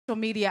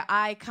media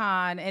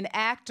icon, an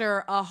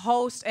actor, a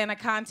host, and a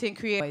content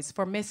creator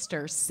for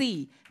Mr.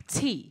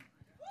 C.T.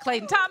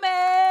 Clayton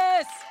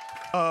Thomas.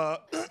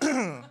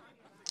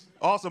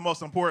 Also,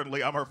 most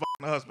importantly, I'm her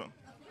fucking husband.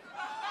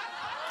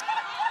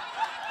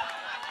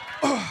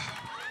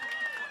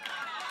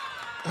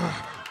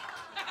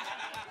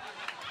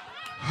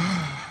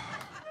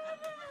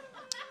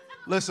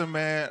 Listen,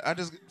 man,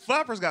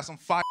 Flappers got some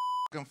fire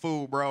fucking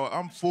food, bro.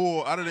 I'm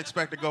full. I didn't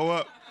expect to go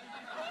up.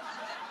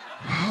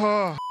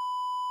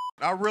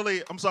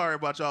 I'm sorry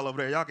about y'all over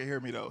there. Y'all can hear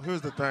me though.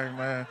 Here's the thing,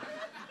 man.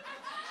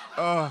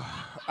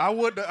 I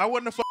wouldn't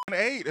have fucking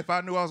ate if I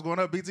knew I was going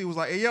up. BT was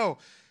like, hey, yo,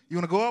 you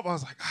wanna go up? I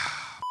was like,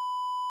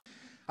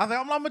 I think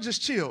I'm gonna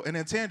just chill. And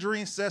then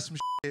Tanjareen said some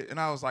shit, and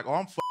I was like, oh,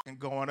 I'm fucking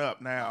going up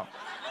now.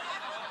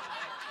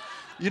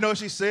 You know what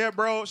she said,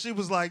 bro? She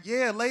was like,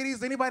 yeah,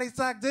 ladies, anybody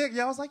suck dick?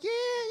 Yeah, I was like, yeah,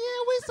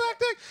 we suck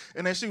dick.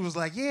 And then she was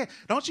like, yeah,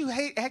 don't you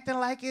hate acting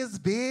like it's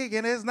big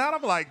and it's not?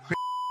 I'm like,